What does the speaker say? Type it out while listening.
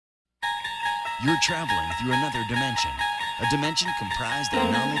You're traveling through another dimension. A dimension comprised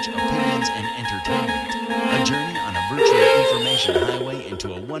of knowledge, opinions, and entertainment. A journey on a virtual information highway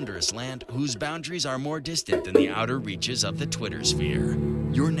into a wondrous land whose boundaries are more distant than the outer reaches of the Twitter sphere.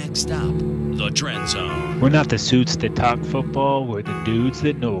 Your next stop, the Trend Zone. We're not the suits that talk football, we're the dudes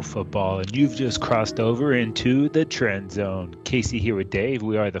that know football, and you've just crossed over into the Trend Zone. Casey here with Dave.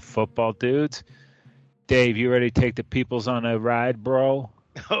 We are the football dudes. Dave, you ready to take the peoples on a ride, bro?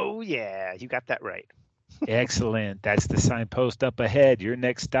 Oh, yeah, you got that right. Excellent. That's the signpost up ahead. Your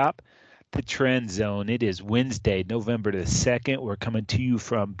next stop, the Trend Zone. It is Wednesday, November the 2nd. We're coming to you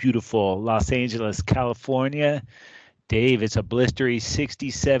from beautiful Los Angeles, California. Dave, it's a blistery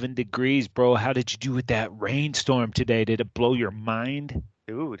 67 degrees, bro. How did you do with that rainstorm today? Did it blow your mind?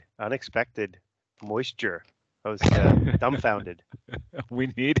 Dude, unexpected moisture. I was dumbfounded.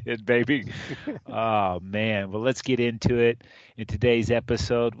 We need it, baby. Oh, man. Well, let's get into it. In today's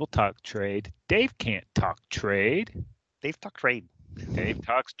episode, we'll talk trade. Dave can't talk trade. Dave talk trade. Dave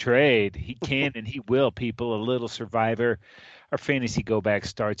talks trade. He can and he will, people. A little survivor. Our fantasy go back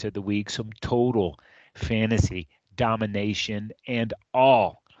starts of the week. Some total fantasy domination and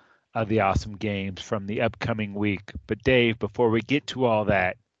all of the awesome games from the upcoming week. But Dave, before we get to all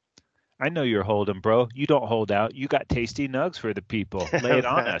that, I know you're holding, bro. You don't hold out. You got tasty nugs for the people. Lay it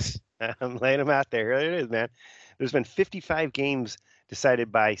on us. I'm laying them out there. Here it is, man. There's been 55 games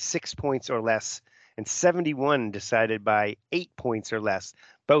decided by 6 points or less, and 71 decided by 8 points or less.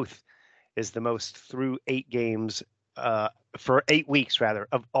 Both is the most through 8 games for 8 weeks, rather,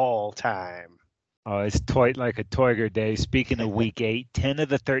 of all time. Oh, it's like a Toiger day. Speaking of week 8, 10 of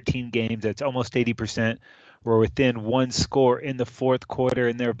the 13 games, that's almost 80%, were within one score in the fourth quarter,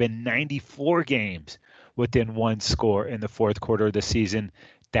 and there have been 94 games within one score in the fourth quarter of the season.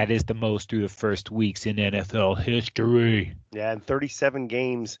 That is the most through the first weeks in NFL history. Yeah, and 37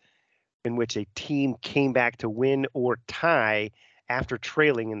 games in which a team came back to win or tie after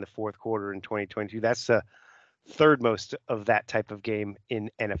trailing in the fourth quarter in 2022. That's the third most of that type of game in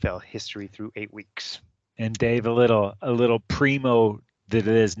NFL history through 8 weeks. And Dave, a little primo that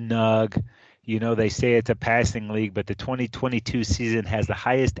is nug. You know, they say it's a passing league, but the 2022 season has the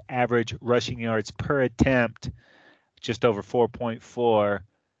highest average rushing yards per attempt, just over 4.4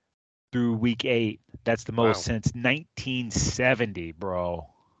 through week 8. That's the most since 1970, bro.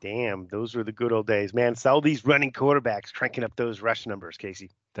 Damn, those were the good old days, man. It's all these running quarterbacks cranking up those rush numbers,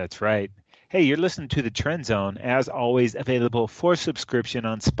 Casey. That's right. Hey, you're listening to the Trend Zone, as always, available for subscription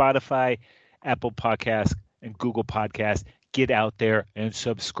on Spotify, Apple Podcasts, and Google Podcasts. Get out there and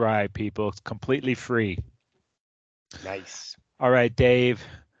subscribe, people. It's completely free. Nice. All right, Dave.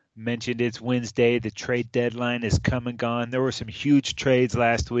 Mentioned it's Wednesday. The trade deadline is come and gone. There were some huge trades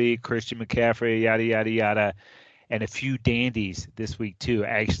last week. Christian McCaffrey, yada, yada, yada. And a few dandies this week, too.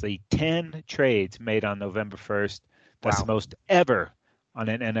 Actually, 10 trades made on November 1st. That's the most ever on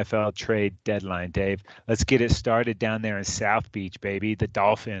an NFL trade deadline, Dave. Let's get it started down there in South Beach, baby. The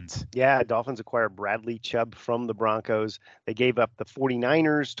Dolphins. Yeah, Dolphins acquired Bradley Chubb from the Broncos. They gave up the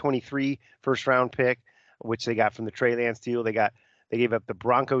 49ers 23 first-round pick, which they got from the Trey Lance deal. They gave up the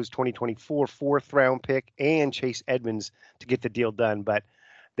Broncos 2024 fourth-round pick and Chase Edmonds to get the deal done, but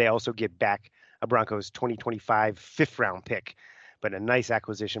they also get back a Broncos 2025 fifth-round pick. But a nice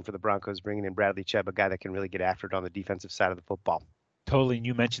acquisition for the Broncos, bringing in Bradley Chubb, a guy that can really get after it on the defensive side of the football. Totally. And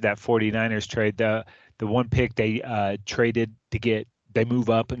you mentioned that 49ers trade. The one pick they traded to get, they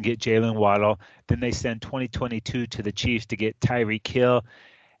move up and get Jalen Waddle. Then they send 2022 to the Chiefs to get Tyreek Hill.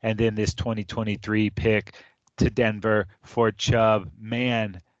 And then this 2023 pick to Denver for Chubb.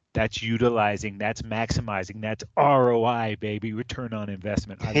 Man, that's utilizing, that's maximizing, that's ROI, baby, return on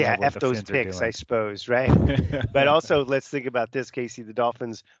investment. F those picks, I suppose, right? But also, let's think about this, Casey. The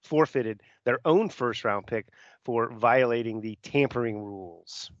Dolphins forfeited their own first-round pick for violating the tampering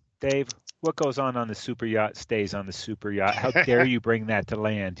rules. Dave, what goes on the super yacht stays on the super yacht. How dare you bring that to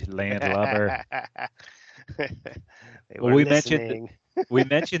land lover? Well, we mentioned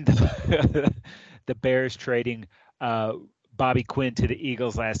the Bears trading Bobby Quinn to the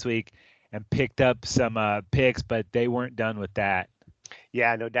Eagles last week and picked up some picks, but they weren't done with that.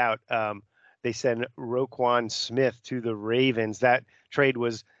 Yeah, no doubt. They sent Roquan Smith to the Ravens. That trade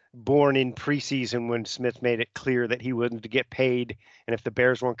was born in preseason when Smith made it clear that he wanted to get paid, and if the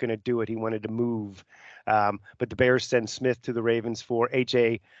Bears weren't going to do it, he wanted to move. But the Bears send Smith to the Ravens for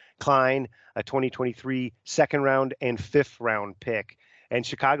A.J. Klein, a 2023 second-round and fifth-round pick. And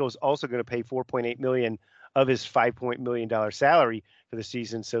Chicago's also going to pay $4.8 million of his $5 million salary for the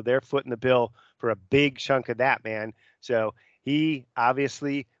season. So they're footing the bill for a big chunk of that, man. So he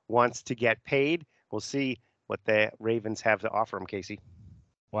obviously wants to get paid. We'll see what the Ravens have to offer him, Casey.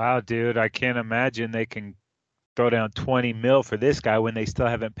 Wow, dude, I can't imagine they can throw down 20 mil for this guy when they still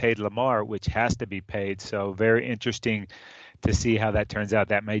haven't paid Lamar, which has to be paid. So very interesting to see how that turns out.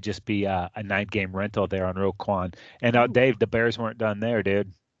 That may just be a 9 game rental there on Roquan. And Ooh. Dave, the Bears weren't done there,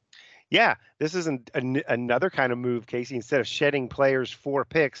 dude. Yeah, this is another kind of move, Casey. Instead of shedding players for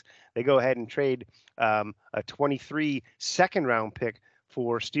picks, they go ahead and trade a 23 second round pick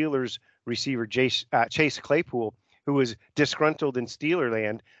for Steelers receiver Chase Claypool, who was disgruntled in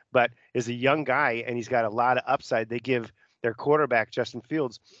Steelerland, but is a young guy and he's got a lot of upside. They give their quarterback, Justin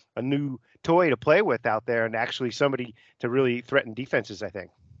Fields, a new toy to play with out there and actually somebody to really threaten defenses, I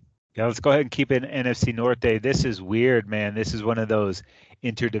think. Yeah, let's go ahead and keep it NFC North, Dave. This is weird, man. This is one of those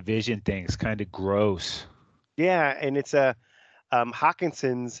interdivision things, kind of gross. Yeah, and it's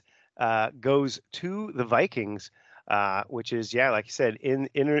Hawkinson's goes to the Vikings, which is like you said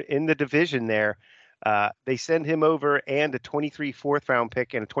in the division there. They send him over and a 23 fourth round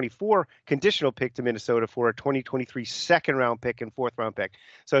pick and a 24 conditional pick to Minnesota for a 2023 second round pick and fourth round pick.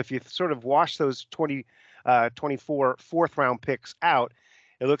 So if you sort of wash those 24 fourth round picks out,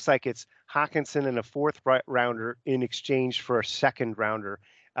 it looks like it's Hawkinson and a fourth rounder in exchange for a second rounder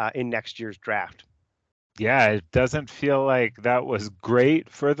in next year's draft. Yeah, it doesn't feel like that was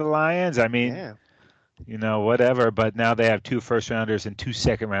great for the Lions. I mean, Yeah. whatever. But now they have 2 first rounders and 2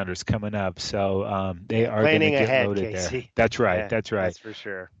 second rounders coming up, so they are going to Planning get ahead, loaded Casey. there. That's right. Yeah, That's right. that's for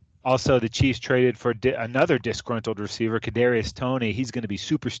sure. Also, the Chiefs traded for another disgruntled receiver, Kadarius Toney. He's going to be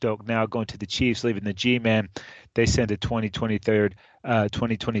super stoked now going to the Chiefs, leaving the G-Man. They send a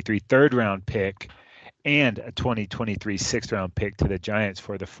 2023 third round pick and a 2023 sixth round pick to the Giants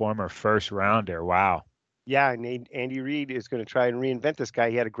for the former first rounder. Wow. Yeah, and Andy Reid is going to try and reinvent this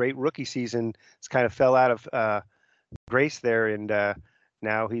guy. He had a great rookie season. It's kind of fell out of grace there, and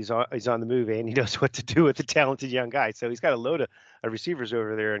now he's on the move, and he knows what to do with the talented young guy. So he's got a load of receivers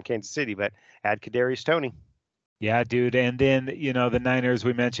over there in Kansas City, but add Kadarius Toney. Yeah, dude. And then, the Niners,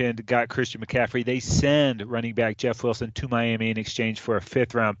 we mentioned, got Christian McCaffrey. They send running back Jeff Wilson to Miami in exchange for a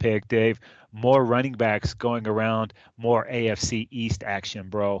fifth round pick. Dave, more running backs going around, more AFC East action,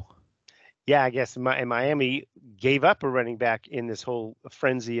 bro. Yeah, I guess Miami gave up a running back in this whole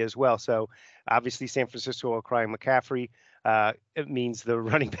frenzy as well. So obviously San Francisco acquiring McCaffrey. It means the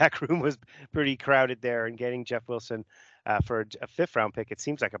running back room was pretty crowded there, and getting Jeff Wilson for a fifth round pick, it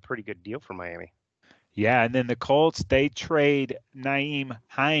seems like a pretty good deal for Miami. Yeah, and then the Colts, they trade Nyheim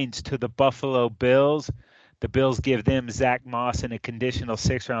Hines to the Buffalo Bills. The Bills give them Zach Moss and a conditional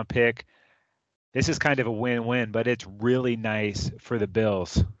sixth round pick. This is kind of a win-win, but it's really nice for the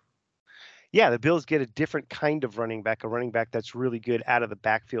Bills. Yeah, the Bills get a different kind of running back, a running back that's really good out of the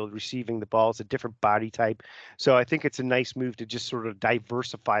backfield, receiving the balls, a different body type. So I think it's a nice move to just sort of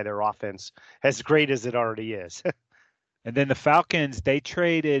diversify their offense, as great as it already is. And then the Falcons, they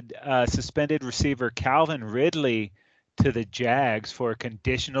traded suspended receiver Calvin Ridley to the Jags for a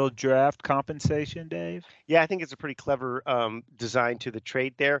conditional draft compensation, Dave. Yeah, I think it's a pretty clever design to the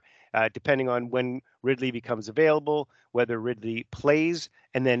trade there, depending on when Ridley becomes available, whether Ridley plays,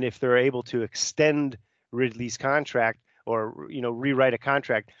 and then if they're able to extend Ridley's contract or rewrite a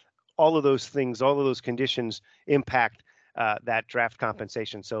contract. All of those things, all of those conditions impact that draft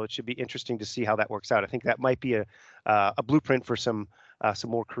compensation. So it should be interesting to see how that works out. I think that might be a blueprint for some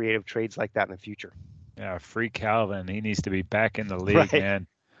more creative trades like that in the future. Yeah, free Calvin. He needs to be back in the league, Right. man.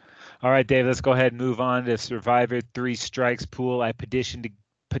 All right, Dave, let's go ahead and move on to Survivor 3 Strikes pool. I petitioned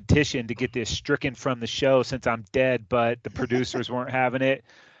to get this stricken from the show since I'm dead, but the producers weren't having it.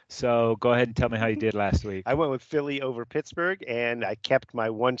 So go ahead and tell me how you did last week. I went with Philly over Pittsburgh, and I kept my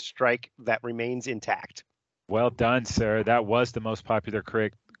one strike that remains intact. Well done, sir. That was the most popular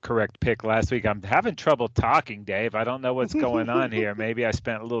correct pick last week. I'm having trouble talking, Dave. I don't know what's going on here. Maybe I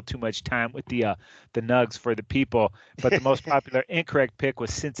spent a little too much time with the Nugs for the people. But the most popular incorrect pick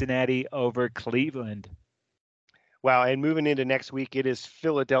was Cincinnati over Cleveland. Wow, and moving into next week, it is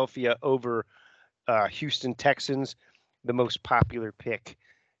Philadelphia over Houston Texans, the most popular pick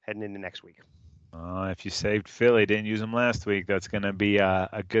heading into next week. If you saved Philly, didn't use them last week, that's going to be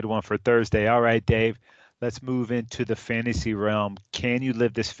a good one for Thursday. All right, Dave. Let's move into the fantasy realm. Can you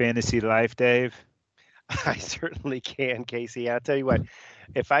live this fantasy life, Dave? I certainly can, Casey. I'll tell you what,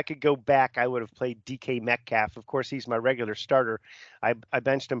 if I could go back, I would have played DK Metcalf. Of course, he's my regular starter. I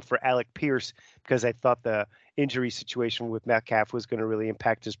benched him for Alec Pierce because I thought the injury situation with Metcalf was going to really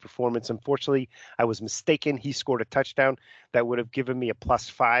impact his performance. Unfortunately, I was mistaken. He scored a touchdown that would have given me a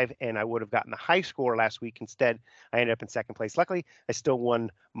 +5, and I would have gotten a high score last week. Instead, I ended up in second place. Luckily, I still won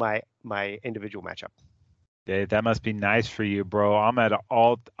my individual matchup. Dave, that must be nice for you, bro.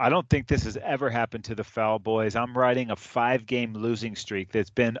 I don't think this has ever happened to the Foul Boys. I'm riding a 5-game losing streak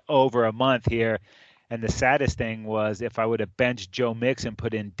that's been over a month here. And the saddest thing was if I would have benched Joe Mixon,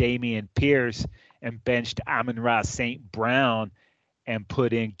 put in Damian Pierce, and benched Amon-Ra St. Brown and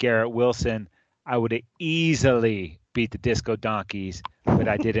put in Garrett Wilson, I would have easily beat the Disco Donkeys, but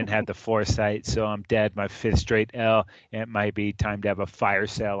I didn't have the foresight, so I'm dead. My 5th straight L. And it might be time to have a fire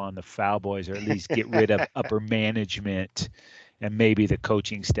sale on the Foul Boys, or at least get rid of upper management and maybe the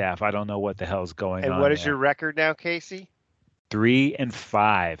coaching staff. I don't know what the hell's going on. And what is there. your record now, Casey?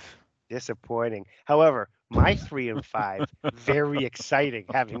 3-5. Disappointing. However, my 3-5, very exciting,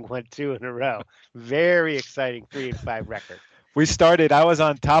 having won 2 in a row. Very exciting 3-5 record. We started, I was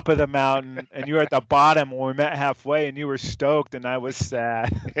on top of the mountain, and you were at the bottom when we met halfway, and you were stoked, and I was sad.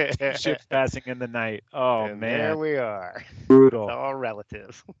 Ships passing in the night. Oh, and man. there we are. Brutal. It's all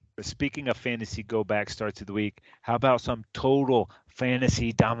relative. Speaking of fantasy go back starts of the week, how about some total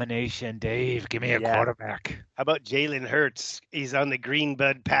fantasy domination? Dave, give me a quarterback. How about Jalen Hurts? He's on the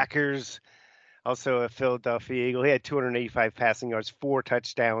Greenbud Packers, also a Philadelphia Eagle. He had 285 passing yards, 4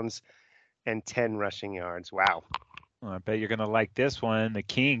 touchdowns, and 10 rushing yards. Wow. Well, I bet you're going to like this one. The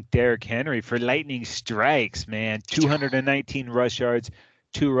King, Derrick Henry, for lightning strikes, man. 219 rush yards,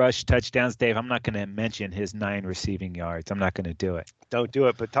 2 rush touchdowns. Dave, I'm not going to mention his 9 receiving yards. I'm not going to do it. Don't do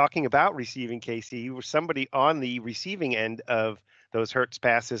it. But talking about receiving, Casey, you were somebody on the receiving end of those Hurts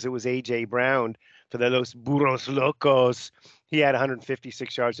passes. It was A.J. Brown for the Los Burros Locos. He had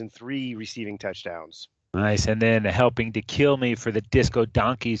 156 yards and 3 receiving touchdowns. Nice. And then helping to kill me for the Disco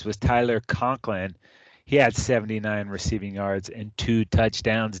Donkeys was Tyler Conklin. He had 79 receiving yards and 2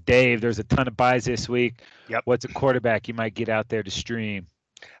 touchdowns. Dave, there's a ton of buys this week. Yep. What's a quarterback you might get out there to stream?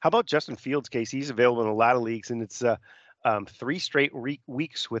 How about Justin Fields, Casey? He's available in a lot of leagues, and it's 3 straight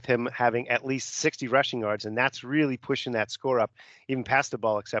weeks with him having at least 60 rushing yards, and that's really pushing that score up. Even passed the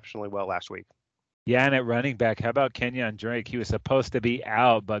ball exceptionally well last week. Yeah, and at running back, how about Kenyon Drake? He was supposed to be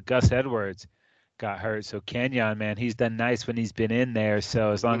out, but Gus Edwards got hurt. So Kenyon, man, he's done nice when he's been in there.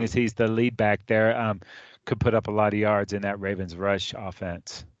 So as long as he's the lead back there, could put up a lot of yards in that Ravens rush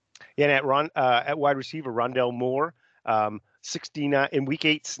offense. Yeah, and at wide receiver, Rondell Moore, 69 in week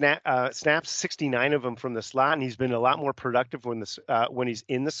 8 snaps, 69 of them from the slot, and he's been a lot more productive when he's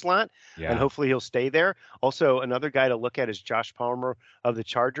in the slot, and hopefully he'll stay there. Also, another guy to look at is Josh Palmer of the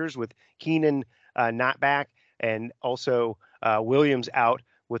Chargers, with Keenan not back, and also Williams out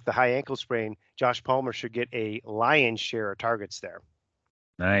with the high ankle sprain. Josh Palmer should get a lion's share of targets there.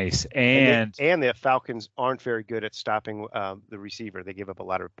 Nice. And the Falcons aren't very good at stopping the receiver. They give up a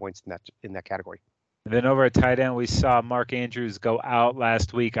lot of points in that category. And then over at tight end, we saw Mark Andrews go out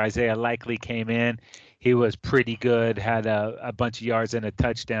last week. Isaiah Likely came in. He was pretty good, had a bunch of yards and a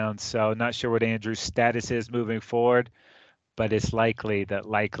touchdown. So not sure what Andrews' status is moving forward, but it's likely that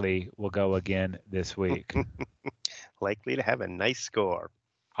Likely will go again this week. Likely to have a nice score.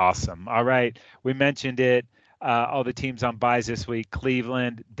 Awesome. All right. We mentioned it. All the teams on buys this week: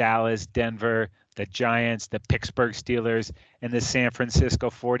 Cleveland, Dallas, Denver, the Giants, the Pittsburgh Steelers, and the San Francisco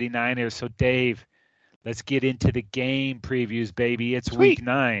 49ers. So, Dave, let's get into the game previews, baby. It's week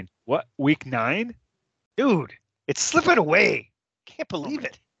 9. What? Week 9? Dude, it's slipping away. Can't believe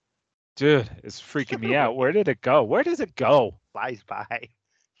it. Dude, it's freaking me out. Where did it go? Where does it go? Flies by.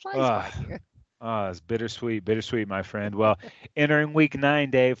 By. Oh, it's bittersweet, my friend. Well, entering week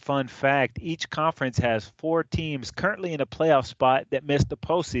 9, Dave, fun fact, each conference has 4 teams currently in a playoff spot that missed the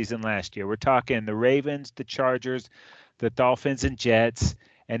postseason last year. We're talking the Ravens, the Chargers, the Dolphins and Jets,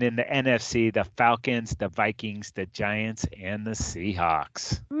 and in the NFC, the Falcons, the Vikings, the Giants, and the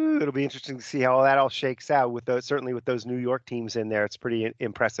Seahawks. It'll be interesting to see how that all shakes out, certainly with those New York teams in there. It's pretty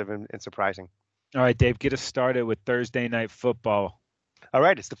impressive and surprising. All right, Dave, get us started with Thursday Night Football. All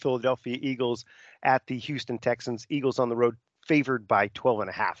right, it's the Philadelphia Eagles at the Houston Texans. Eagles on the road, favored by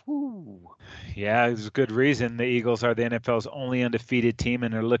 12.5. Ooh. Yeah, there's a good reason. The Eagles are the NFL's only undefeated team,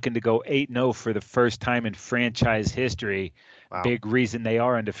 and they're looking to go 8-0 for the first time in franchise history. Wow. Big reason they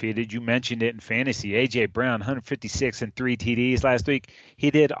are undefeated. You mentioned it in fantasy. A.J. Brown, 156 and 3 TDs last week. He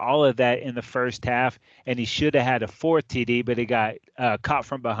did all of that in the first half, and he should have had a 4th TD, but he got caught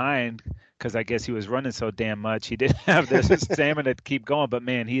from behind because I guess he was running so damn much. He didn't have the stamina to keep going, but,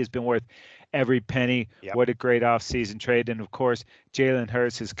 man, he has been worth every penny. Yep. What a great offseason trade. And, of course, Jalen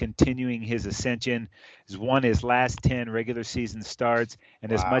Hurts is continuing his ascension. He's won his last 10 regular season starts.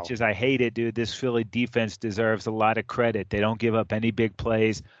 And as much as I hate it, dude, this Philly defense deserves a lot of credit. They don't give up any big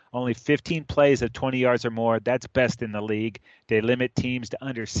plays. Only 15 plays of 20 yards or more. That's best in the league. They limit teams to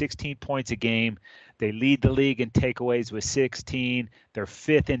under 16 points a game. They lead the league in takeaways with 16. They're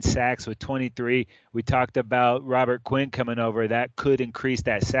fifth in sacks with 23. We talked about Robert Quinn coming over. That could increase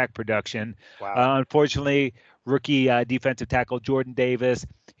that sack production. Unfortunately, rookie defensive tackle Jordan Davis,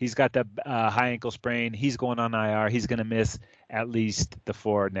 he's got the high ankle sprain. He's going on IR. He's going to miss at least the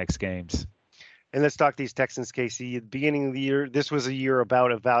 4 next games. And let's talk these Texans, Casey. At the beginning of the year, this was a year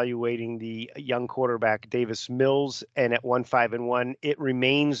about evaluating the young quarterback, Davis Mills, and at 1-5-1, it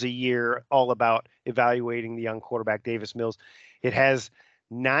remains a year all about evaluating the young quarterback, Davis Mills. It has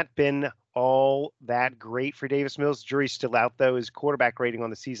not been all that great for Davis Mills. Jury's still out, though. His quarterback rating on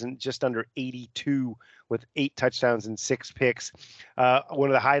the season, just under 82 with 8 touchdowns and 6 picks. One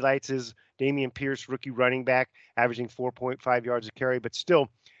of the highlights is Dameon Pierce, rookie running back, averaging 4.5 yards a carry, but still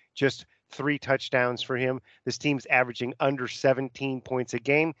just 3 touchdowns for him. This team's averaging under 17 points a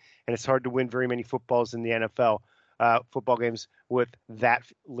game, and it's hard to win very many footballs in the NFL, football games with that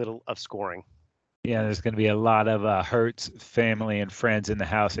little of scoring. Yeah, there's going to be a lot of Hurts family and friends in the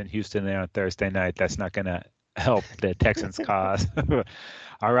house in Houston there on Thursday night. That's not going to help the Texans' cause.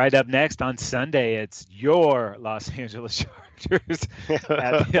 All right, up next on Sunday, it's your Los Angeles Chargers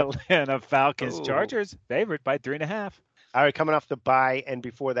at the Atlanta Falcons. Ooh. Chargers favored by 3.5. All right, coming off the bye, and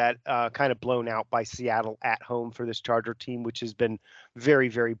before that, kind of blown out by Seattle at home for this Charger team, which has been very,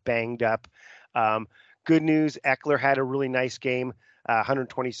 very banged up. Good news, Eckler had a really nice game,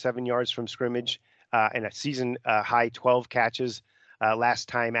 127 yards from scrimmage, and a season high 12 catches last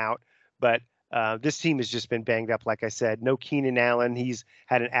time out. But this team has just been banged up, like I said. No Keenan Allen. He's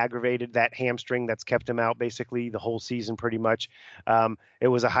had that hamstring that's kept him out basically the whole season pretty much. It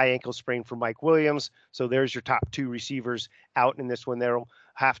was a high ankle sprain for Mike Williams. So there's your top 2 receivers out in this one. They'll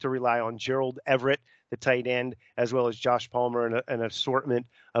have to rely on Gerald Everett, the tight end, as well as Josh Palmer and an assortment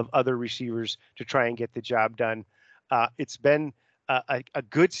of other receivers to try and get the job done. It's been a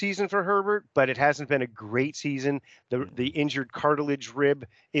good season for Herbert, but it hasn't been a great season. The injured cartilage rib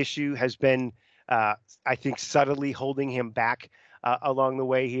issue has been, I think, subtly holding him back along the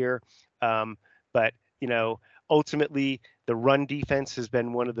way here. But, ultimately the run defense has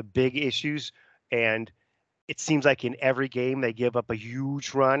been one of the big issues, and it seems like in every game they give up a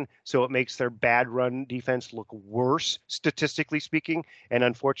huge run, so it makes their bad run defense look worse, statistically speaking. And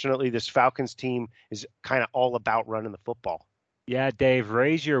unfortunately, this Falcons team is kind of all about running the football. Yeah, Dave,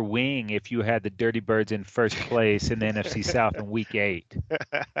 raise your wing if you had the Dirty Birds in first place in the NFC South in Week 8.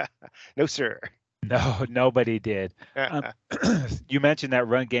 No, sir. No, nobody did. You mentioned that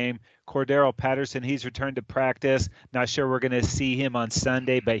run game. Cordero Patterson, he's returned to practice. Not sure we're going to see him on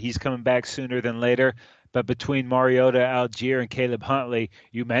Sunday, but he's coming back sooner than later. But between Mariota Algier and Caleb Huntley,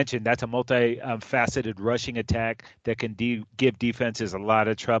 you mentioned that's a multi-faceted rushing attack that can give defenses a lot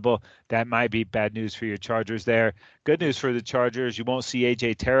of trouble. That might be bad news for your Chargers there. Good news for the Chargers, you won't see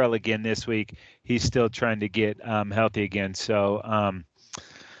A.J. Terrell again this week. He's still trying to get healthy again. So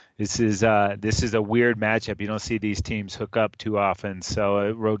this is a weird matchup. You don't see these teams hook up too often. So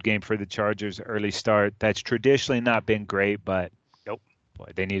a road game for the Chargers, early start. That's traditionally not been great, but nope,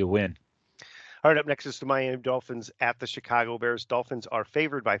 boy, they need a win. All right, up next is the Miami Dolphins at the Chicago Bears. Dolphins are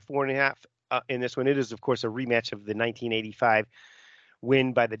favored by 4.5 in this one. It is, of course, a rematch of the 1985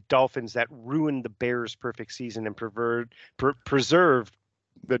 win by the Dolphins that ruined the Bears' perfect season and preserved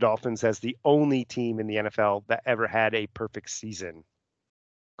the Dolphins as the only team in the NFL that ever had a perfect season.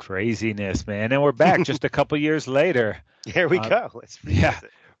 Craziness, man. And we're back just a couple years later. Here we go. Let's revisit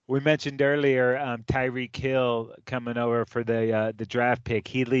it. We mentioned earlier Tyreek Hill coming over for the draft pick.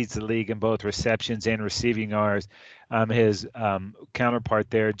 He leads the league in both receptions and receiving yards. His counterpart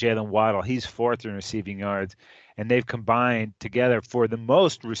there, Jalen Waddle, he's 4th in receiving yards. And they've combined together for the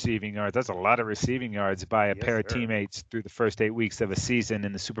most receiving yards. That's a lot of receiving yards by a pair of teammates through the first 8 weeks of a season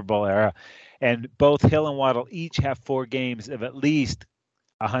in the Super Bowl era. And both Hill and Waddle each have 4 games of at least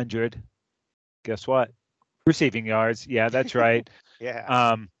 100. Guess what? Receiving yards. Yeah, that's right.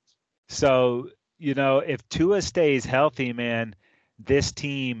 Yeah. So, if Tua stays healthy, man, this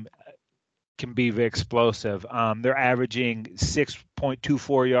team can be explosive. They're averaging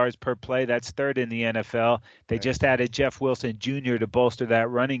 6.24 yards per play. That's 3rd in the NFL. They just added Jeff Wilson Jr. to bolster that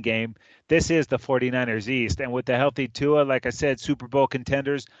running game. This is the 49ers East. And with the healthy Tua, like I said, Super Bowl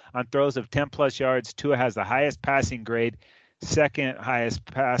contenders on throws of 10-plus yards. Tua has the highest passing grade, 2nd highest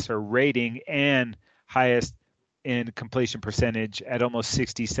passer rating, and highest in completion percentage at almost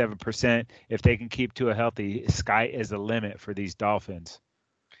 67%. If they can keep to a healthy, sky is the limit for these Dolphins.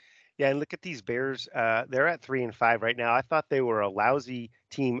 Yeah, and look at these Bears. They're at 3-5 right now. I thought they were a lousy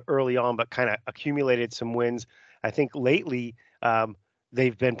team early on, but kind of accumulated some wins. I think lately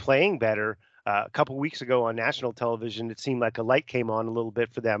they've been playing better. A couple weeks ago on national television, it seemed like a light came on a little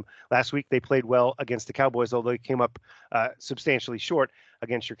bit for them. Last week they played well against the Cowboys, although they came up substantially short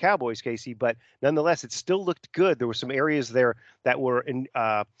against your Cowboys, Casey. But nonetheless, it still looked good. There were some areas there that were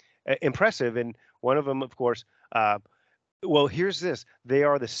impressive, and one of them, of course. Well, here's this. They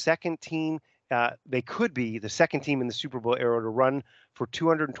are the second team. They could be the second team in the Super Bowl era to run for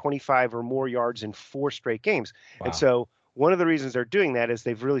 225 or more yards in 4 straight games. Wow. And so one of the reasons they're doing that is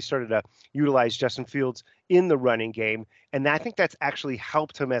they've really started to utilize Justin Fields in the running game. And I think that's actually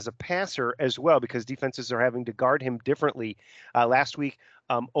helped him as a passer as well, because defenses are having to guard him differently. Last week,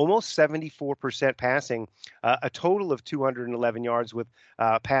 almost 74% passing, a total of 211 yards with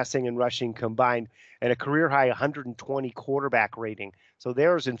passing and rushing combined, and a career high 120 quarterback rating. So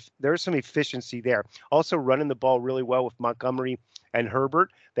there's some efficiency there. Also running the ball really well with Montgomery and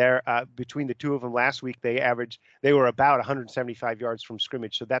Herbert. There, between the two of them last week, they were about 175 yards from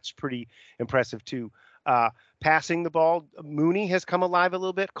scrimmage. So that's pretty impressive too. Passing the ball, Mooney has come alive a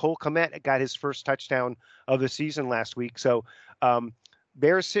little bit. Cole Kmet got his first touchdown of the season last week. So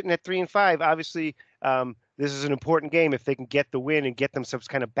Bears sitting at 3-5. Obviously, this is an important game. If they can get the win and get themselves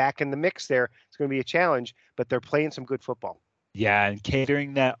kind of back in the mix there, it's going to be a challenge, but they're playing some good football. Yeah, and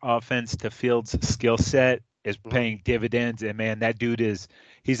catering that offense to Fields' skill set is paying dividends. And, man, that dude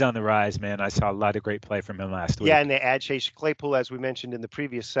he's on the rise, man. I saw a lot of great play from him last week. Yeah, and they add Chase Claypool, as we mentioned in the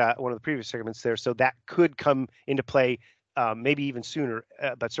previous one of the previous segments there. So that could come into play maybe even sooner,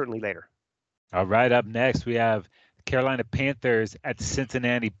 but certainly later. All right, up next we have Carolina Panthers at the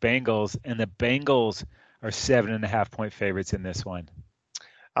Cincinnati Bengals, and the Bengals are 7.5-point favorites in this one.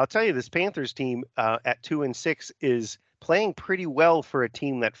 I'll tell you, this Panthers team at 2-6 is playing pretty well for a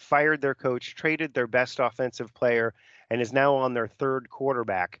team that fired their coach, traded their best offensive player, and is now on their third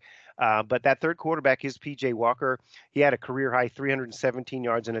quarterback. But that third quarterback is P.J. Walker. He had a career-high 317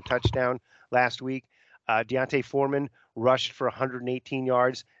 yards and a touchdown last week. Deontay Foreman rushed for 118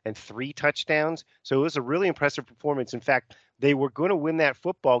 yards and 3 touchdowns. So it was a really impressive performance. In fact, they were going to win that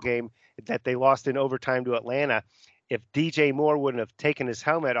football game that they lost in overtime to Atlanta if DJ Moore wouldn't have taken his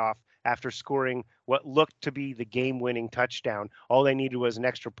helmet off after scoring what looked to be the game-winning touchdown. All they needed was an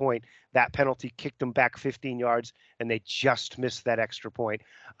extra point. That penalty kicked them back 15 yards, and they just missed that extra point.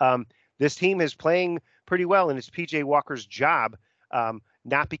 This team is playing pretty well, and it's P.J. Walker's job,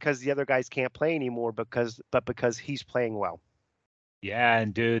 not because the other guys can't play anymore, but because he's playing well. Yeah,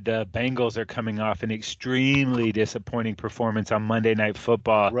 and dude, the Bengals are coming off an extremely disappointing performance on Monday Night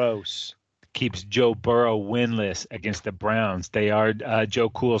Football. Gross. Keeps Joe Burrow winless against the Browns. They are Joe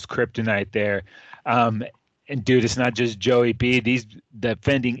Cool's kryptonite there. And dude, it's not just Joey B. These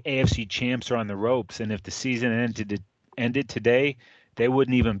defending AFC champs are on the ropes, and if the season ended today, they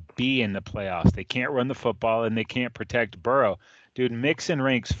wouldn't even be in the playoffs. They can't run the football, and they can't protect Burrow. Dude, Mixon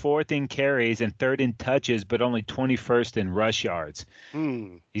ranks 4th in carries and 3rd in touches, but only 21st in rush yards.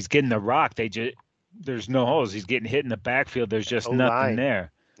 He's getting the rock. There's no holes. He's getting hit in the backfield. There's just nothing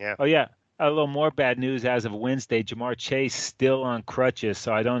there. Yeah. Oh, yeah. A little more bad news as of Wednesday. Jamar Chase still on crutches,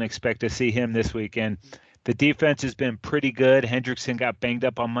 so I don't expect to see him this weekend. The defense has been pretty good. Hendrickson got banged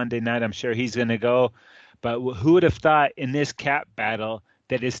up on Monday night. I'm sure he's going to go. But who would have thought in this cap battle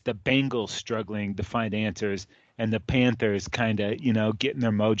that it's the Bengals struggling to find answers and the Panthers kind of, getting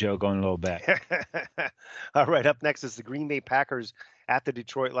their mojo going a little bit. All right, up next is the Green Bay Packers at the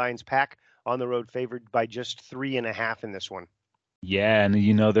Detroit Lions. Pack on the road favored by just 3.5 in this one. Yeah, and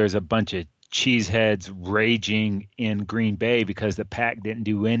there's a bunch of cheeseheads raging in Green Bay because the Pack didn't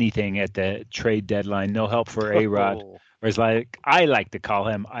do anything at the trade deadline. No help for A-Rod. Or as I like to call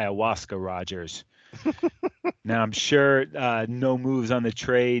him, Ayahuasca Rodgers. Now, I'm sure no moves on the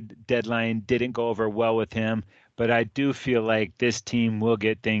trade deadline didn't go over well with him, but I do feel like this team will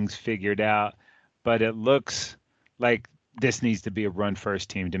get things figured out. But it looks like this needs to be a run-first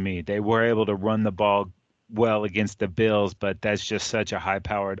team to me. They were able to run the ball well against the Bills, but that's just such a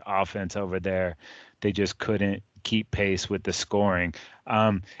high-powered offense over there. They just couldn't keep pace with the scoring.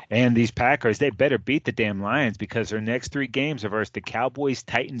 And these Packers, they better beat the damn Lions because their next 3 games are versus the Cowboys,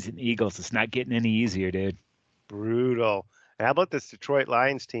 Titans, and Eagles. It's not getting any easier, dude. Brutal. And how about this Detroit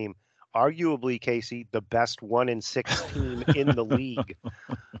Lions team? Arguably, Casey, the best 1-6 team in the league.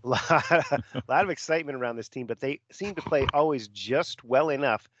 A lot of excitement around this team, but they seem to play always just well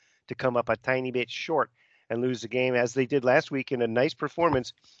enough to come up a tiny bit short and lose the game, as they did last week in a nice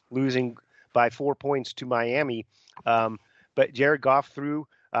performance, losing by 4 points to Miami. But Jared Goff threw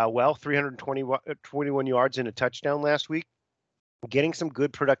 321 yards and a touchdown last week. Getting some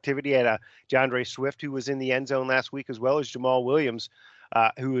good productivity at DeAndre Swift, who was in the end zone last week, as well as Jamal Williams,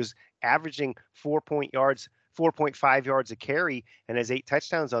 who is averaging 4.5 yards a carry and has 8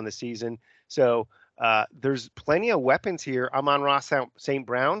 touchdowns on the season. So there's plenty of weapons here. Amon-Ra St.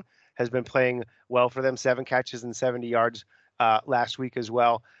 Brown has been playing well for them, 7 catches and 70 yards last week as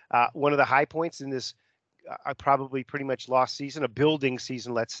well. One of the high points in this probably pretty much lost season, a building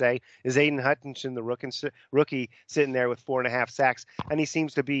season, let's say, is Aiden Hutchinson, the rookie, sitting there with 4.5 sacks, and he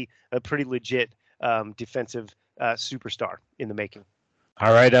seems to be a pretty legit defensive superstar in the making.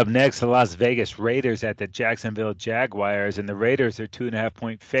 All right, up next, the Las Vegas Raiders at the Jacksonville Jaguars, and the Raiders are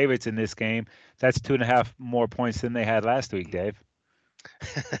 2.5-point favorites in this game. That's 2.5 more points than they had last week, Dave.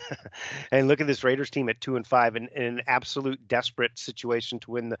 And look at this Raiders team at 2-5 in an absolute desperate situation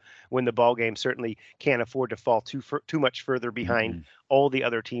to win the ball game. Certainly can't afford to fall too much further behind all the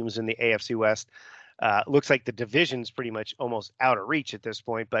other teams in the AFC West. Looks like the division's pretty much almost out of reach at this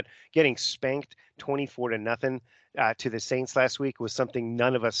point, but getting spanked 24-0 to the Saints last week was something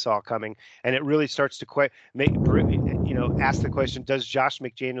none of us saw coming, and it really starts to ask the question: does Josh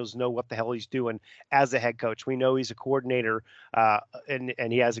McDaniels know what the hell he's doing as a head coach? We know he's a coordinator, and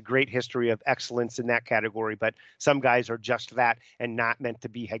he has a great history of excellence in that category. But some guys are just that and not meant to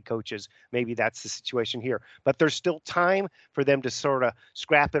be head coaches. Maybe that's the situation here. But there's still time for them to sort of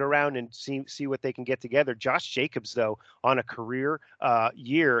scrap it around and see what they can get together. Josh Jacobs, though, on a career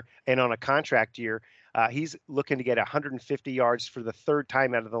year and on a contract year. He's looking to get 150 yards for the 3rd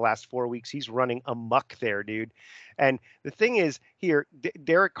time out of the last 4 weeks. He's running amok there, dude. And the thing is here,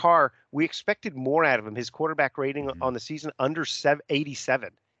 Derek Carr, we expected more out of him. His quarterback rating on the season under 87,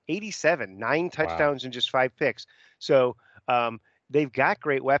 9 touchdowns and just 5 picks. So they've got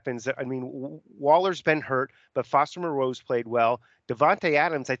great weapons. I mean, Waller's been hurt, but Foster Moreau's played well. Devontae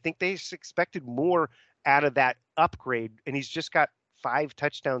Adams, I think they expected more out of that upgrade, and he's just got 5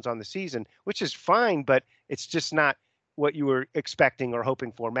 touchdowns on the season, which is fine, but it's just not what you were expecting or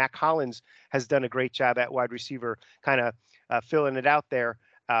hoping for. Mac Hollins has done a great job at wide receiver, kind of filling it out there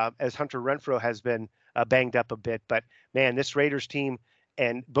as Hunter Renfrow has been banged up a bit. But, man, this Raiders team,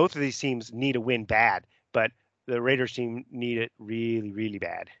 and both of these teams need a win bad, but the Raiders team need it really, really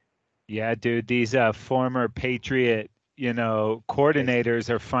bad. Yeah, dude, these former Patriot,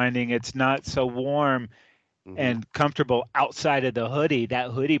 coordinators are finding it's not so warm and comfortable outside of the hoodie. That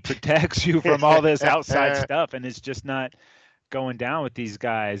hoodie protects you from all this outside stuff, and it's just not going down with these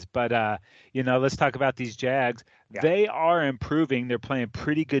guys. But let's talk about these Jags. Yeah. They are improving. They're playing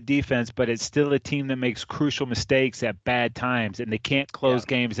pretty good defense, but it's still a team that makes crucial mistakes at bad times, and they can't close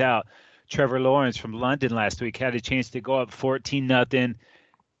games out. Trevor Lawrence from London last week had a chance to go up 14-0,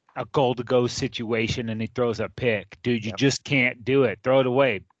 a goal-to-go situation, and he throws a pick. Dude, you just can't do it. Throw it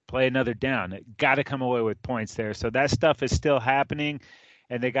away. Play another down. Got to come away with points there. So that stuff is still happening,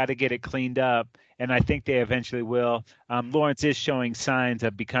 and they got to get it cleaned up, and I think they eventually will. Lawrence is showing signs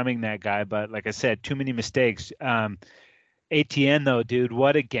of becoming that guy, but like I said, too many mistakes. ATN, though, dude,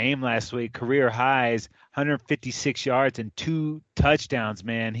 what a game last week. Career highs, 156 yards and 2 touchdowns,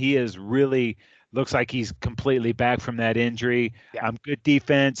 man. He is really looks like he's completely back from that injury. Good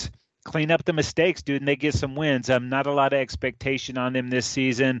defense. Clean up the mistakes, dude, and they get some wins. Not a lot of expectation on them this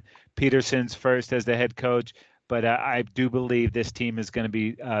season. Peterson's first as the head coach, but I do believe this team is going to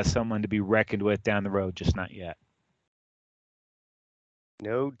be someone to be reckoned with down the road, just not yet.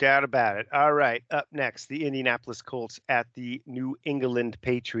 No doubt about it. All right, up next, the Indianapolis Colts at the New England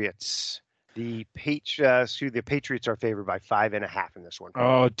Patriots. The Patriots are favored by 5.5 in this one.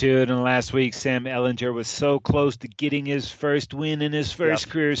 Oh, dude, and last week, Sam Ehlinger was so close to getting his first win in his first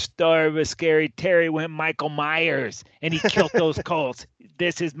career start. But Scary Terry went Michael Myers, and he killed those Colts.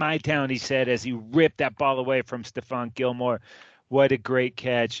 This is my town, he said, as he ripped that ball away from Stephon Gilmore. What a great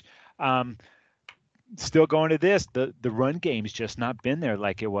catch. Still going to this, the run game's just not been there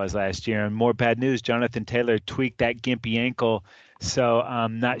like it was last year. And more bad news, Jonathan Taylor tweaked that gimpy ankle, so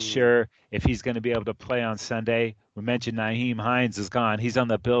I'm not sure if he's going to be able to play on Sunday. We mentioned Nyheim Hines is gone. He's on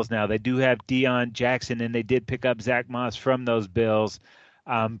the Bills now. They do have Deion Jackson, and they did pick up Zach Moss from those Bills,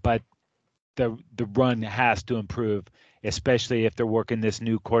 but the run has to improve, especially if they're working this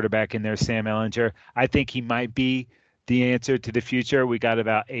new quarterback in there, Sam Ehlinger. I think he might be the answer to the future. We got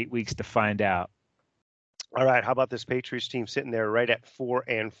about 8 weeks to find out. All right, how about this Patriots team sitting there right at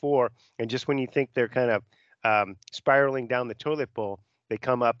 4-4? And just when you think they're kind of spiraling down the toilet bowl, they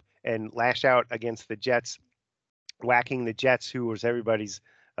come up and lash out against the Jets, whacking the Jets, who was everybody's,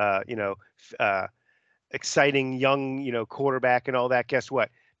 exciting young, quarterback and all that. Guess what?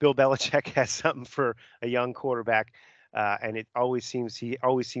 Bill Belichick has something for a young quarterback, and he always seems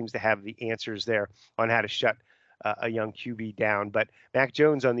to have the answers there on how to shut a young QB down. But Mac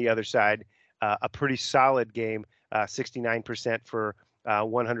Jones on the other side, a pretty solid game, 69% for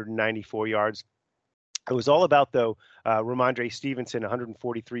 194 yards. It was all about, though, Ramondre Stevenson,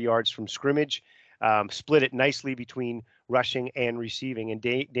 143 yards from scrimmage, split it nicely between rushing and receiving, and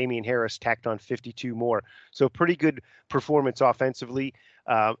Damian Harris tacked on 52 more. So pretty good performance offensively,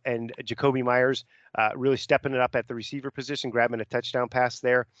 and Jacoby Myers really stepping it up at the receiver position, grabbing a touchdown pass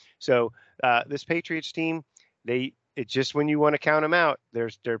there. So this Patriots team, it's just when you want to count them out,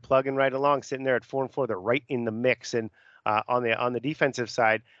 they're plugging right along, sitting there at 4-4. They're right in the mix, and on the defensive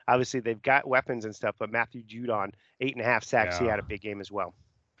side, obviously they've got weapons and stuff, but Matthew Judon, 8.5 sacks, he had a big game as well.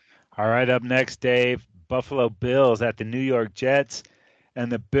 All right, up next, Dave, Buffalo Bills at the New York Jets,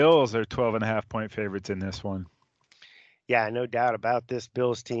 and the Bills are 12.5-point favorites in this one. Yeah, no doubt about this.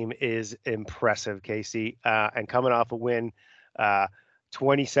 Bills team is impressive, Casey, and coming off a win,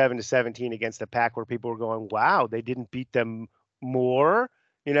 27-17 against the Pack, where people were going, "Wow, they didn't beat them more."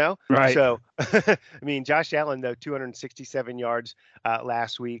 Right. So, I mean, Josh Allen, though, 267 yards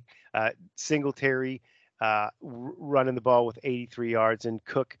last week. Singletary running the ball with 83 yards, and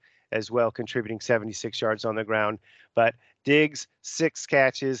Cook as well, contributing 76 yards on the ground. But Diggs, 6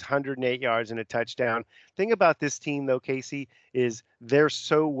 catches, 108 yards, and a touchdown. Thing about this team, though, Casey, is they're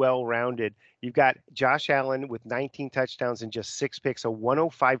so well-rounded. You've got Josh Allen with 19 touchdowns and just 6 picks, a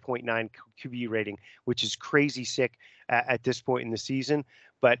 105.9 QB rating, which is crazy sick at this point in the season.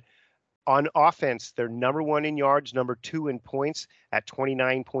 But on offense, they're number 1 in yards, number 2 in points at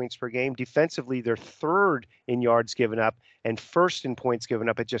 29 points per game. Defensively, they're 3rd in yards given up and 1st in points given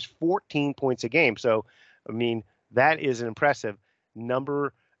up at just 14 points a game. So, I mean, that is an impressive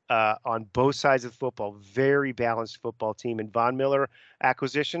number on both sides of the football. Very balanced football team. And Von Miller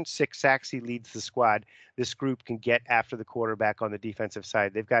acquisition, 6 sacks, he leads the squad. This group can get after the quarterback on the defensive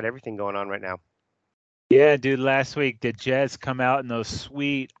side. They've got everything going on right now. Yeah, dude, last week the Jets come out in those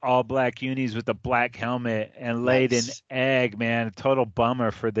sweet all-black unis with the black helmet and laid an egg, man. A total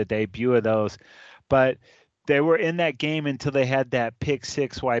bummer for the debut of those. But they were in that game until they had that pick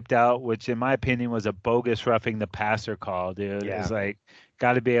 6 wiped out, which in my opinion was a bogus roughing the passer call, dude. Yeah. It was like,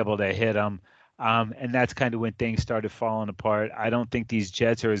 got to be able to hit them. And that's kind of when things started falling apart. I don't think these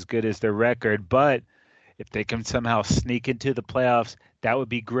Jets are as good as their record, but if they can somehow sneak into the playoffs, that would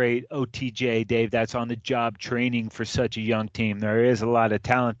be great. OTJ, Dave, that's on the job training for such a young team. There is a lot of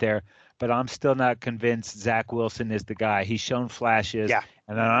talent there, but I'm still not convinced Zach Wilson is the guy. He's shown flashes,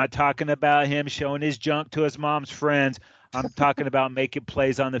 and I'm not talking about him showing his junk to his mom's friends. I'm talking about making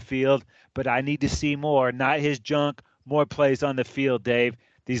plays on the field, but I need to see more, not his junk, more plays on the field, Dave.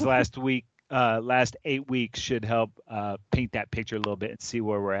 These last 8 weeks should help paint that picture a little bit and see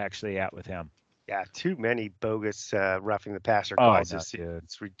where we're actually at with him. Yeah, too many bogus roughing the passer calls.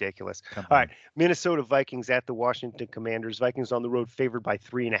 It's ridiculous. All right, Minnesota Vikings at the Washington Commanders. Vikings on the road favored by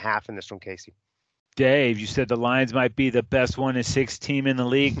 3.5 in this one, Casey. Dave, you said the Lions might be the best 1-6 team in the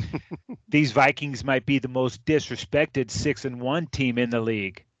league. These Vikings might be the most disrespected 6-1 team in the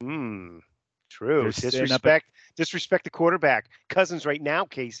league. True. Disrespect the quarterback. Cousins right now,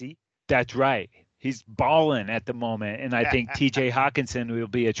 Casey. That's right. He's balling at the moment, and I think T.J. Hawkinson will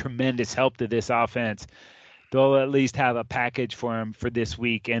be a tremendous help to this offense. They'll at least have a package for him for this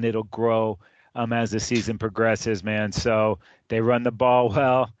week, and it'll grow as the season progresses, man. So they run the ball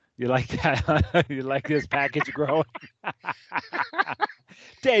well. You like that? You like this package growing?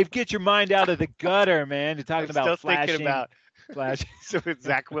 Dave, get your mind out of the gutter, man. You're talking about flashing. Thinking about flashing. So it's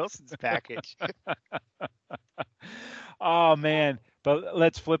Zach Wilson's package. Oh, man. But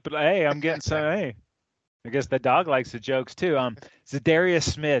let's flip it. Hey, I'm getting some. Hey, I guess the dog likes the jokes too. Zadarius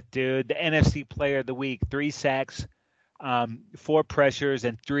Smith, dude, the NFC Player of the Week, 3 sacks, 4 pressures,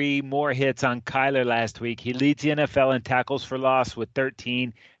 and 3 more hits on Kyler last week. He leads the NFL in tackles for loss with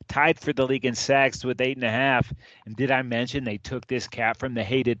 13, tied for the league in sacks with 8.5. And did I mention they took this cap from the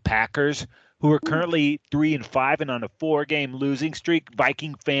hated Packers, who are currently 3-5 and on a 4-game losing streak?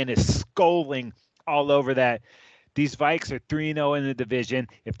 Viking fan is scolding all over that. These Vikes are 3-0 in the division.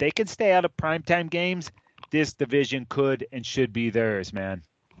 If they can stay out of primetime games, this division could and should be theirs, man.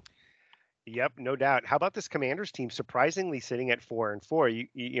 Yep, no doubt. How about this Commanders team surprisingly sitting at 4-4?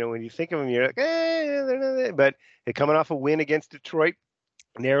 You know, when you think of them, you're like, but they're coming off a win against Detroit,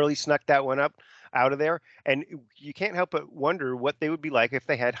 narrowly snuck that one up out of there. And you can't help but wonder what they would be like if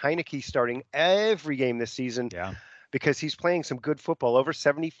they had Heineke starting every game this season. Yeah. Because he's playing some good football, over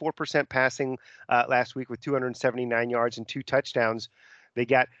 74% passing last week with 279 yards and 2 touchdowns. They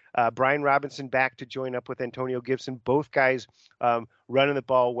got Brian Robinson back to join up with Antonio Gibson. Both guys running the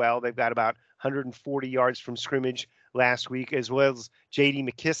ball well. They've got about 140 yards from scrimmage last week, as well as J.D.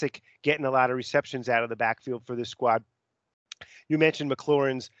 McKissick getting a lot of receptions out of the backfield for this squad. You mentioned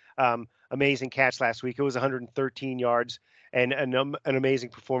McLaurin's amazing catch last week. It was 113 yards and an amazing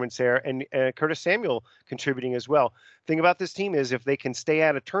performance there. And Curtis Samuel contributing as well. Thing about this team is if they can stay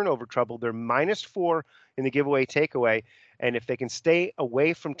out of turnover trouble, they're -4 in the giveaway takeaway. And if they can stay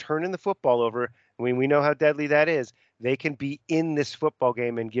away from turning the football over, we know how deadly that is, they can be in this football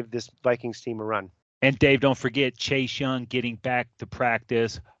game and give this Vikings team a run. And Dave, don't forget Chase Young getting back to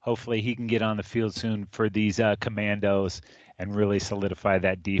practice. Hopefully he can get on the field soon for these Commandos and really solidify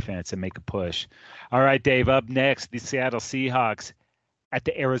that defense and make a push. All right, Dave, up next, the Seattle Seahawks at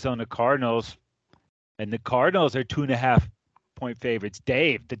the Arizona Cardinals. And the Cardinals are 2.5-point favorites.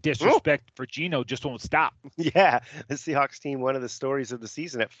 Dave, the disrespect for Geno just won't stop. Yeah, the Seahawks team, one of the stories of the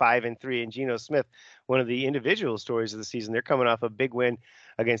season at 5-3, and Geno Smith, one of the individual stories of the season. They're coming off a big win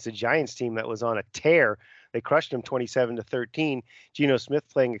against the Giants team that was on a tear. They crushed them 27-13. Geno Smith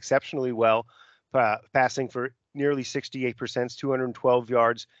playing exceptionally well, passing for nearly 68%, 212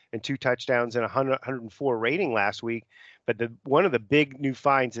 yards and 2 touchdowns and 104 rating last week. But one of the big new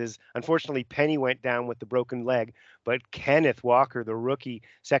finds is, unfortunately, Penny went down with the broken leg, but Kenneth Walker, the rookie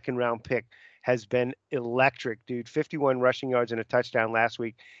second-round pick, has been electric, dude. 51 rushing yards and a touchdown last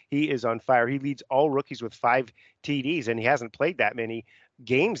week. He is on fire. He leads all rookies with 5 TDs, and he hasn't played that many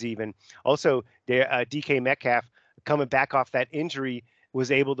games even. Also, DK Metcalf, coming back off that injury, was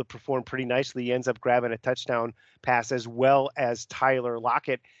able to perform pretty nicely. He ends up grabbing a touchdown pass, as well as Tyler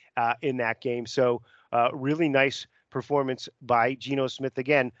Lockett in that game. So really nice performance by Geno Smith.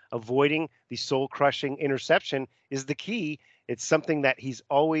 Again, avoiding the soul-crushing interception is the key. It's something that he's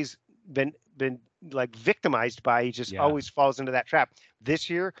always been like victimized by. He just always falls into that trap. This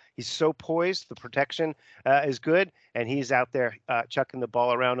year, he's so poised. The protection is good, and he's out there chucking the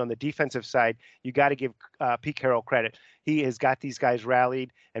ball around. On the defensive side, you got to give Pete Carroll credit. He has got these guys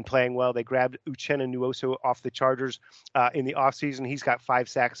rallied and playing well. They grabbed Uchenna Nwosu off the Chargers in the offseason. He's got 5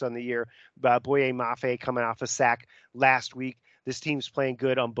 sacks on the year. Boye Mafe coming off a sack last week. This team's playing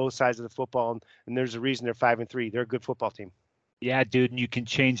good on both sides of the football, and there's a reason they're 5-3. They're a good football team. Yeah, dude, and you can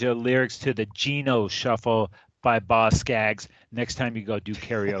change the lyrics to the Geno Shuffle by Boss Skaggs next time you go do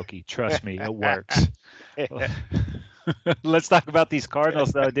karaoke. Trust me, it works. Let's talk about these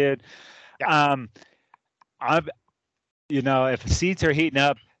Cardinals, though, dude. Yeah. If seats are heating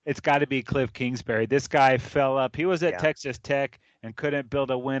up, it's got to be Cliff Kingsbury. This guy fell up. He was at Texas Tech and couldn't build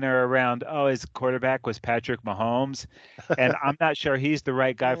a winner around, his quarterback was Patrick Mahomes. And I'm not sure he's the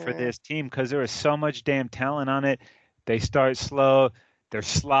right guy for this team because there was so much damn talent on it. They start slow. They're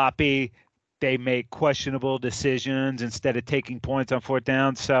sloppy. They make questionable decisions instead of taking points on 4th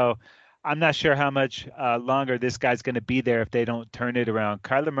down. So I'm not sure how much longer this guy's going to be there if they don't turn it around.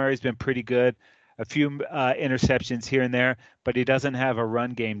 Kyler Murray's been pretty good. A few interceptions here and there, but he doesn't have a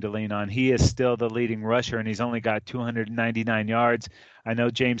run game to lean on. He is still the leading rusher, and he's only got 299 yards. I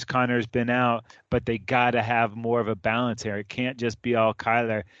know James Conner's been out, but they got to have more of a balance here. It can't just be all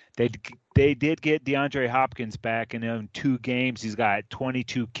Kyler. They did get DeAndre Hopkins back, and in 2 games, he's got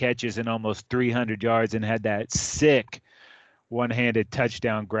 22 catches and almost 300 yards and had that sick one-handed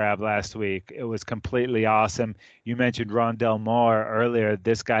touchdown grab last week. It was completely awesome. You mentioned Rondell Moore earlier.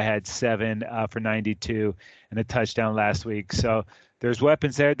 This guy had 7 for 92 and a touchdown last week. So there's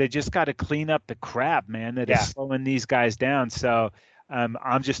weapons there. They just got to clean up the crap, man, that is slowing these guys down. So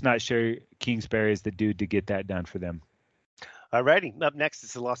I'm just not sure Kingsbury is the dude to get that done for them. All righty. Up next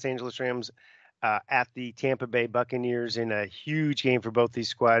is the Los Angeles Rams at the Tampa Bay Buccaneers in a huge game for both these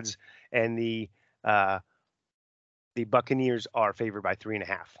squads. And the Buccaneers are favored by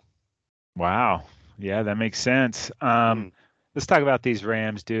 3.5. Wow. Yeah, that makes sense. Let's talk about these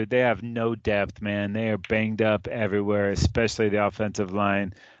Rams, dude. They have no depth, man. They are banged up everywhere, especially the offensive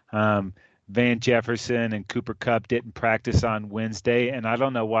line. Van Jefferson and Cooper Kupp didn't practice on Wednesday, and I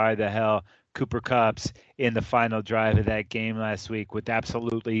don't know why the hell Cooper Kupp's in the final drive of that game last week with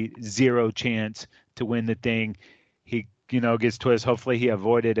absolutely zero chance to win the thing. He gets twisted. Hopefully he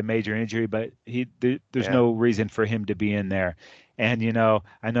avoided a major injury, but there's no reason for him to be in there. And,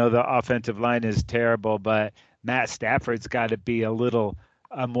 I know the offensive line is terrible, but Matt Stafford's got to be a little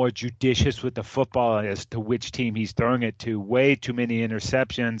more judicious with the football as to which team he's throwing it to. Way too many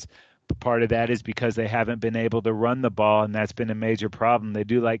interceptions. But part of that is because they haven't been able to run the ball, and that's been a major problem. They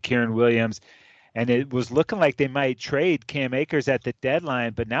do like Kieran Williams, and it was looking like they might trade Cam Akers at the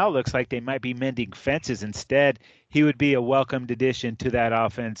deadline, but now it looks like they might be mending fences instead. He would be a welcomed addition to that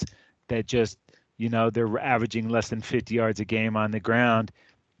offense that just, They're averaging less than 50 yards a game on the ground.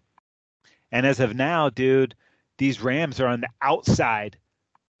 And as of now, dude, these Rams are on the outside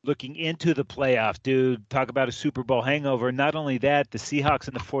looking into the playoffs, dude. Talk about a Super Bowl hangover. Not only that, the Seahawks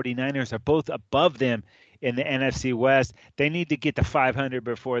and the 49ers are both above them in the NFC West. They need to get to 500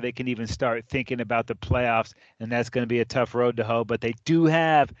 before they can even start thinking about the playoffs, and that's going to be a tough road to hoe. But they do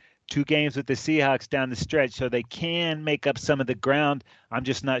have 2 games with the Seahawks down the stretch, so they can make up some of the ground. I'm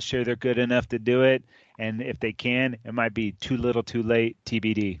just not sure they're good enough to do it, and if they can, it might be too little too late,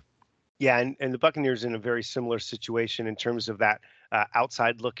 TBD. Yeah, and the Buccaneers in a very similar situation in terms of that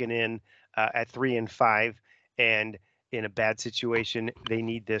outside looking in at 3-5, and in a bad situation. They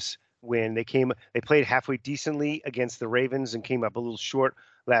need this win. They played halfway decently against the Ravens and came up a little short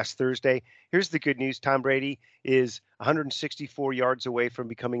last Thursday. Here's the good news. Tom Brady is 164 yards away from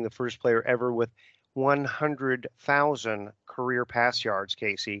becoming the first player ever with 100,000 career pass yards,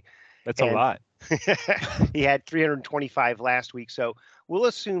 Casey. That's a lot. He had 325 last week, so we'll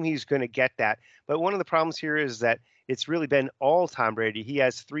assume he's going to get that. But one of the problems here is that it's really been all Tom Brady. He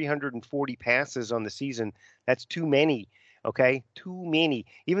has 340 passes on the season. That's too many, okay? Too many.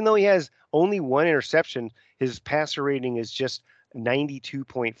 Even though he has only 1 interception, his passer rating is just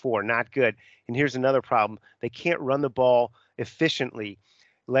 92.4. Not good. And here's another problem. They can't run the ball efficiently.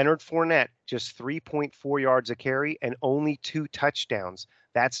 Leonard Fournette, just 3.4 yards a carry and only 2 touchdowns.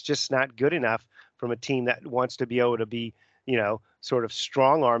 That's just not good enough from a team that wants to be able to be, sort of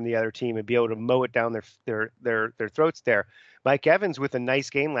strong arm the other team and be able to mow it down their throats there. Mike Evans with a nice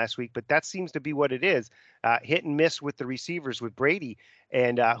game last week, but that seems to be what it is. Hit and miss with the receivers with Brady.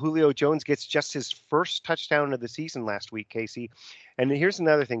 And Julio Jones gets just his first touchdown of the season last week, Casey. And here's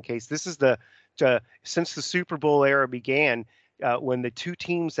another thing, Case. This is since the Super Bowl era began, when the 2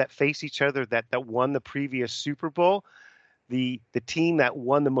 teams that face each other that won the previous Super Bowl, the team that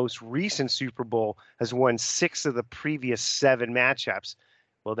won the most recent Super Bowl has won 6 of the previous 7 matchups.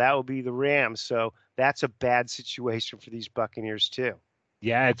 Well, that will be the Rams. So that's a bad situation for these Buccaneers too.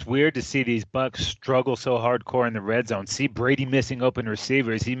 Yeah, it's weird to see these Bucs struggle so hardcore in the red zone. See Brady missing open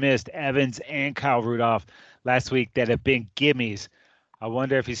receivers. He missed Evans and Kyle Rudolph last week that have been gimmies. I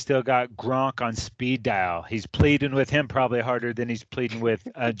wonder if he's still got Gronk on speed dial. He's pleading with him probably harder than he's pleading with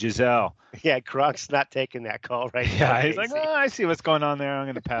Giselle. Yeah, Gronk's not taking that call right now. Yeah, he's like, I see what's going on there. I'm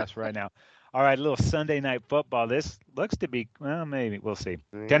going to pass right now. All right, a little Sunday night football. This looks to be, well, maybe. We'll see.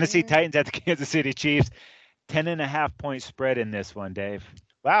 Tennessee Titans at the Kansas City Chiefs. 10.5-point spread in this one, Dave.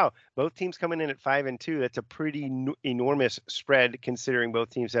 Wow, both teams coming in at 5-2. That's a pretty enormous spread considering both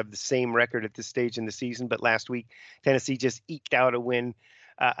teams have the same record at this stage in the season. But last week, Tennessee just eked out a win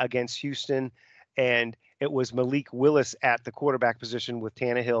against Houston, and it was Malik Willis at the quarterback position with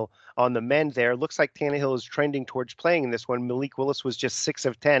Tannehill on the mend there. Looks like Tannehill is trending towards playing in this one. Malik Willis was just 6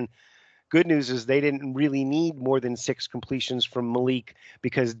 of 10. Good news is they didn't really need more than 6 completions from Malik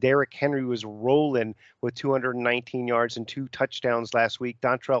because Derrick Henry was rolling with 219 yards and 2 touchdowns last week.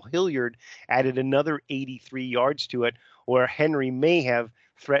 Dontrell Hilliard added another 83 yards to it, or Henry may have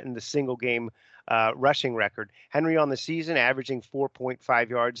threatened the single-game rushing record. Henry on the season averaging 4.5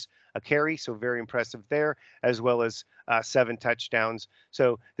 yards a carry, so very impressive there, as well as 7 touchdowns.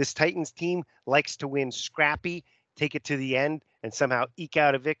 So this Titans team likes to win scrappy, take it to the end, and somehow eke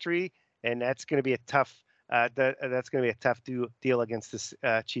out a victory. And that's going to be a tough. That's going to be a tough deal against this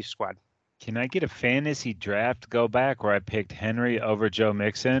Chiefs squad. Can I get a fantasy draft go back where I picked Henry over Joe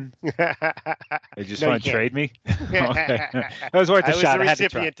Mixon? They just want to trade me. Okay. That was worth a shot. I was the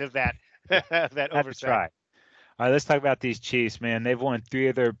recipient of that. That oversight. Try. All right, let's talk about these Chiefs, man. They've won 3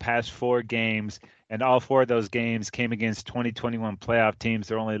 of their past 4 games, and all 4 of those games came against 2021 playoff teams.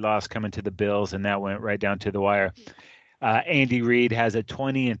 Their only loss coming to the Bills, and that went right down to the wire. Andy Reid has a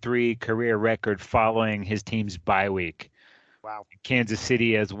 20-3 career record following his team's bye week. Wow. Kansas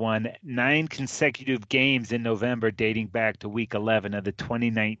City has won 9 consecutive games in November, dating back to week 11 of the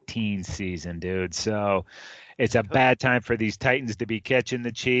 2019 season, dude. So it's a bad time for these Titans to be catching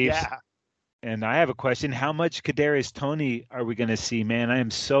the Chiefs. Yeah. And I have a question. How much Kadarius Toney are we going to see, man? I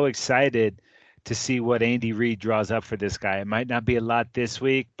am so excited to see what Andy Reid draws up for this guy. It might not be a lot this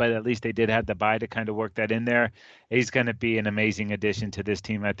week, but at least they did have the bye to kind of work that in there. He's going to be an amazing addition to this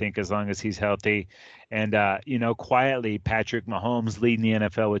team, I think, as long as he's healthy. And, quietly, Patrick Mahomes leading the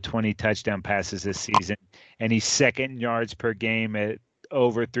NFL with 20 touchdown passes this season. And he's second in yards per game at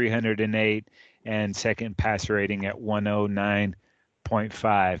over 308 and second passer rating at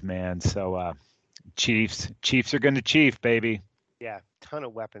 109.5, man. So Chiefs are going to chief, baby. Yeah, ton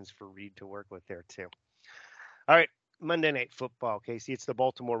of weapons for Reid to work with there too. All right, Monday Night Football, Casey. It's the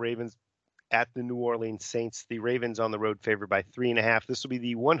Baltimore Ravens at the New Orleans Saints. The Ravens on the road favored by 3.5. This will be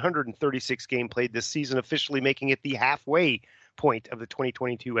the 136th game played this season, officially making it the halfway point of the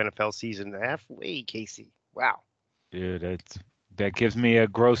 2022 NFL season. Halfway, Casey. Wow. Dude, that gives me a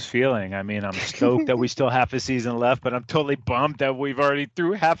gross feeling. I mean, I'm stoked that we still have a season left, but I'm totally bummed that we've already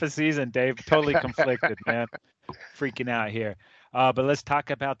through half a season, Dave. Totally conflicted, man. Freaking out here. But let's talk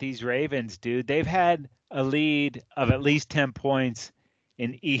about these Ravens, dude. They've had a lead of at least 10 points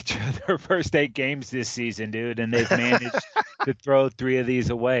in each of their first 8 games this season, dude, and they've managed to throw 3 of these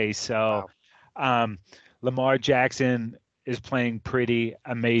away. So Lamar Jackson is playing pretty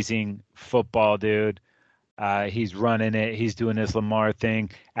amazing football, dude. He's running it. He's doing his Lamar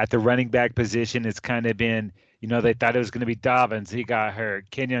thing. At the running back position, it's kind of been, they thought it was going to be Dobbins. He got hurt.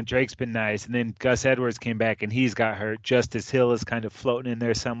 Kenyon Drake's been nice. And then Gus Edwards came back, and he's got hurt. Justice Hill is kind of floating in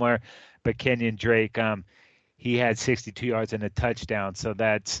there somewhere. But Kenyon Drake, he had 62 yards and a touchdown. So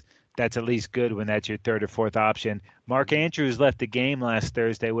that's at least good when that's your third or fourth option. Mark Andrews left the game last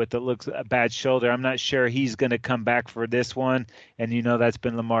Thursday with what looks a bad shoulder. I'm not sure he's going to come back for this one. And that's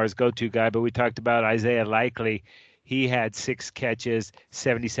been Lamar's go-to guy. But we talked about Isaiah Likely. He had 6 catches,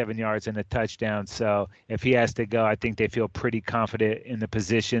 77 yards, and a touchdown. So if he has to go, I think they feel pretty confident in the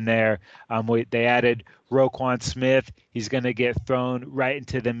position there. They added Roquan Smith. He's going to get thrown right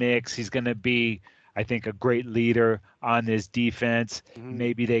into the mix. He's going to be, I think, a great leader on this defense. Mm-hmm.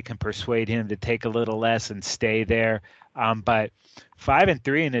 Maybe they can persuade him to take a little less and stay there. But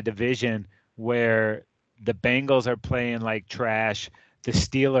 5-3 in a division where the Bengals are playing like trash. The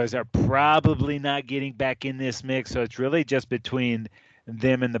Steelers are probably not getting back in this mix. So it's really just between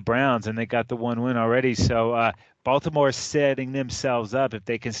them and the Browns, and they got the 1 win already. So Baltimore's setting themselves up, if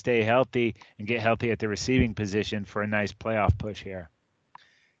they can stay healthy and get healthy at the receiving position, for a nice playoff push here.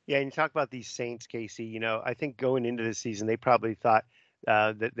 Yeah, and you talk about these Saints, Casey. I think going into the season, they probably thought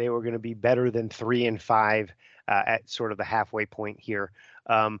that they were going to be better than 3-5 at sort of the halfway point here,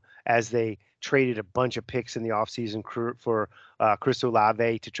 as they traded a bunch of picks in the offseason for Chris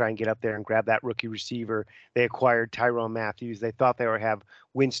Olave to try and get up there and grab that rookie receiver. They acquired Tyrann Mathieu. They thought they would have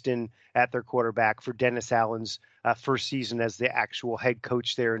Winston at their quarterback for Dennis Allen's first season as the actual head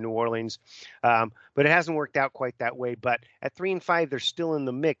coach there in New Orleans. But it hasn't worked out quite that way. But at 3-5, they're still in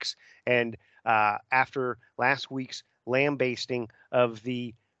the mix. And after last week's lambasting of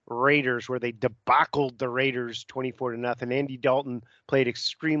the Raiders, where they debacled the Raiders 24-0. Andy Dalton played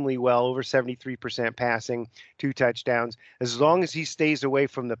extremely well, over 73% passing, 2 touchdowns. As long as he stays away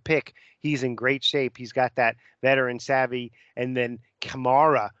from the pick, he's in great shape. He's got that veteran savvy. And then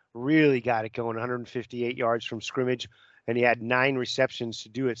Kamara really got it going, 158 yards from scrimmage, and he had 9 receptions to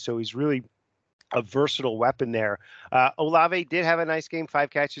do it. So he's really a versatile weapon there. Olave did have a nice game, 5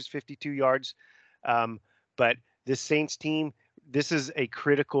 catches, 52 yards. But this Saints team, this is a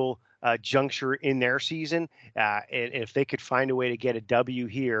critical juncture in their season. And if they could find a way to get a W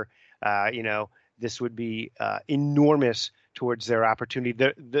here, this would be enormous towards their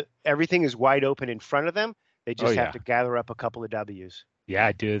opportunity. Everything is wide open in front of them. They just have to gather up a couple of W's.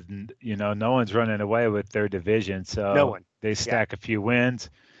 Yeah, dude. No one's running away with their division. So no one. They stack a few wins.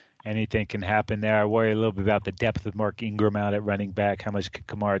 Anything can happen there. I worry a little bit about the depth of Mark Ingram out at running back. How much could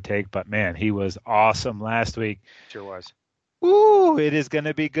Kamara take? But, man, he was awesome last week. Sure was. Ooh, it is going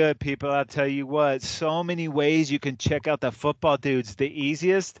to be good, people. I'll tell you what, so many ways you can check out the Football Dudes. The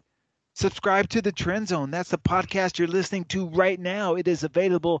easiest, subscribe to the Trend Zone. That's the podcast you're listening to right now. It is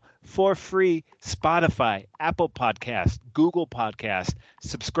available for free. Spotify, Apple Podcast, Google Podcast.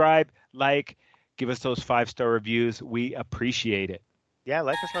 Subscribe, give us those 5-star reviews. We appreciate it. Yeah,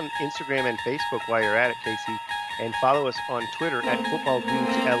 like us on Instagram and Facebook while you're at it, Casey. And follow us on Twitter at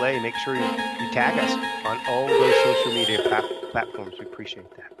FootballDudesLA. Make sure you tag us on all those social media platforms. We appreciate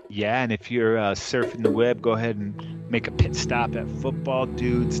that. Yeah, and if you're surfing the web, go ahead and make a pit stop at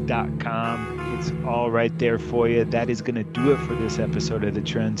footballdudes.com. It's all right there for you. That is going to do it for this episode of the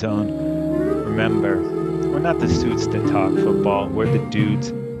Trend Zone. Remember, we're not the suits that talk football. We're the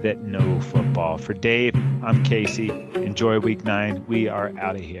dudes that know football. For Dave, I'm Casey. Enjoy week 9. We are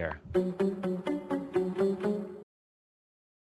out of here.